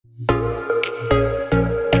Hey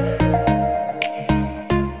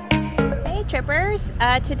trippers!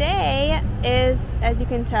 Today is, as you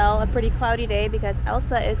can tell, a pretty cloudy day because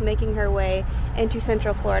Elsa is making her way into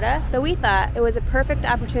Central Florida. So we thought it was a perfect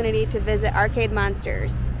opportunity to visit Arcade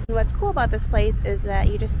Monsters. And what's cool about this place is that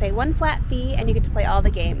you just pay one flat fee and you get to play all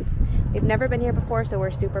the games. We've never been here before, so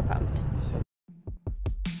we're super pumped.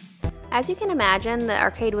 As you can imagine, the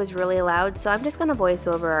arcade was really loud, so I'm just going to voice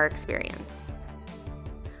over our experience.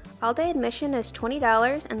 All-day admission is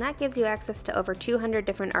 $20, and that gives you access to over 200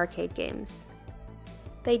 different arcade games.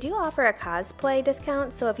 They do offer a cosplay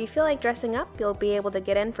discount, so if you feel like dressing up, you'll be able to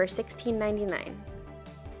get in for $16.99.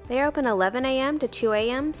 They're open 11 a.m. to 2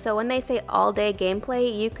 a.m., so when they say all-day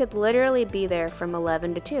gameplay, you could literally be there from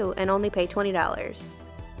 11 to 2 and only pay $20.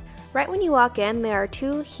 Right when you walk in, there are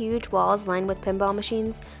two huge walls lined with pinball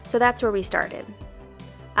machines, so that's where we started.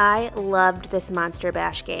 I loved this Monster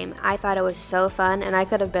Bash game. I thought it was so fun, and I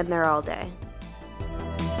could have been there all day.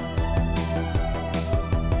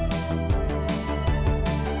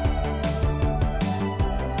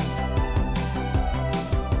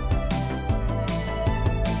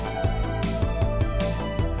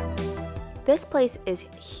 This place is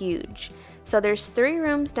huge. So there's 3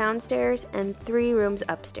 rooms downstairs and 3 rooms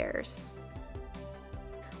upstairs.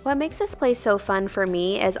 What makes this place so fun for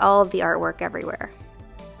me is all of the artwork everywhere.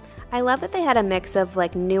 I love that they had a mix of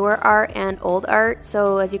like newer art and old art.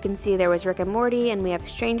 So as you can see, there was Rick and Morty and we have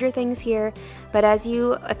Stranger Things here. But as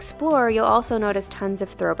you explore, you'll also notice tons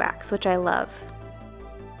of throwbacks, which I love.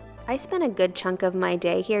 I spent a good chunk of my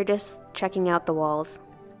day here just checking out the walls.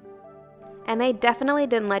 And they definitely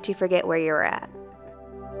didn't let you forget where you were at.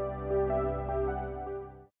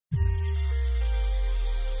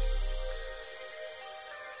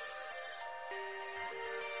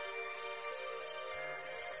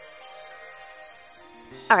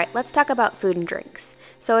 Alright, let's talk about food and drinks.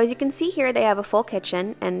 So as you can see here, they have a full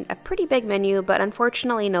kitchen and a pretty big menu, but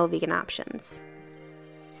unfortunately no vegan options.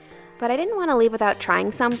 But I didn't want to leave without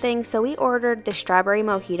trying something, so we ordered the strawberry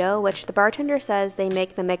mojito, which the bartender says they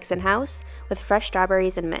make the mix in-house with fresh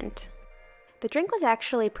strawberries and mint. The drink was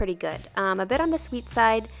actually pretty good, a bit on the sweet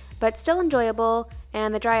side, but still enjoyable,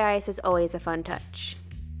 and the dry ice is always a fun touch.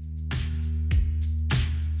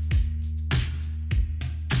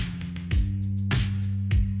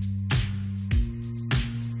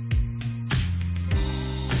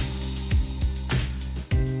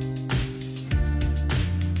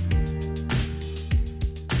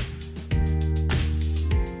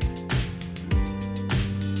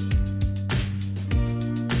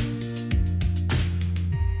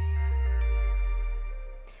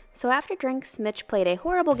 So after drinks, Mitch played a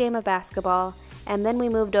horrible game of basketball, and then we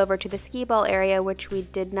moved over to the skee ball area, which we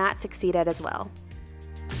did not succeed at as well.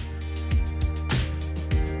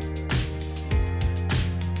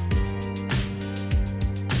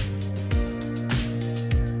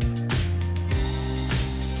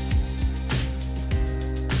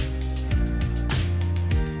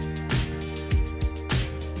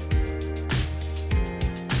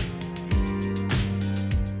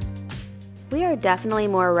 We are definitely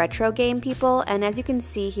more retro game people, and as you can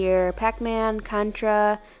see here, Pac-Man,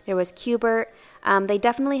 Contra, there was Q*bert, they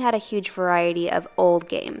definitely had a huge variety of old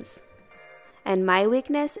games. And my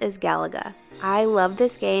weakness is Galaga. I love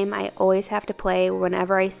this game, I always have to play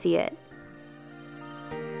whenever I see it.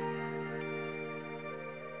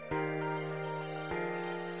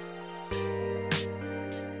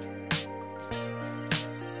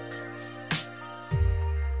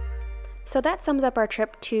 So that sums up our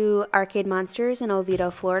trip to Arcade Monsters in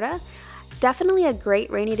Oviedo, Florida. Definitely a great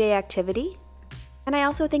rainy day activity, and I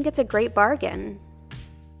also think it's a great bargain.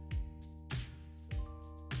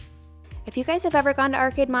 If you guys have ever gone to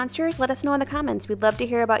Arcade Monsters, let us know in the comments. We'd love to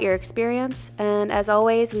hear about your experience, and as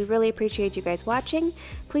always, we really appreciate you guys watching.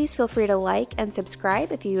 Please feel free to like and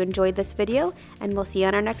subscribe if you enjoyed this video, and we'll see you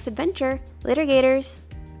on our next adventure. Later, Gators!